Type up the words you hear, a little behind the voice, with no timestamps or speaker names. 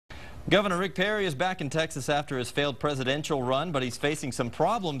Governor Rick Perry is back in Texas after his failed presidential run, but he's facing some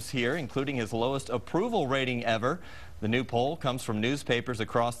problems here, including his lowest approval rating ever. The new poll comes from newspapers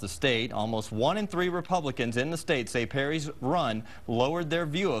across the state. Almost 1 in 3 Republicans in the state say Perry's run lowered their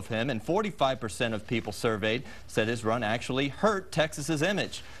view of him, and 45% of people surveyed said his run actually hurt Texas's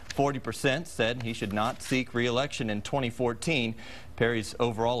image. 40% said he should not seek re-election in 2014. Perry's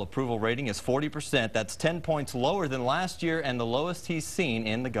overall approval rating is 40%. That's 10 points lower than last year and the lowest he's seen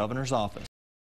in the governor's office.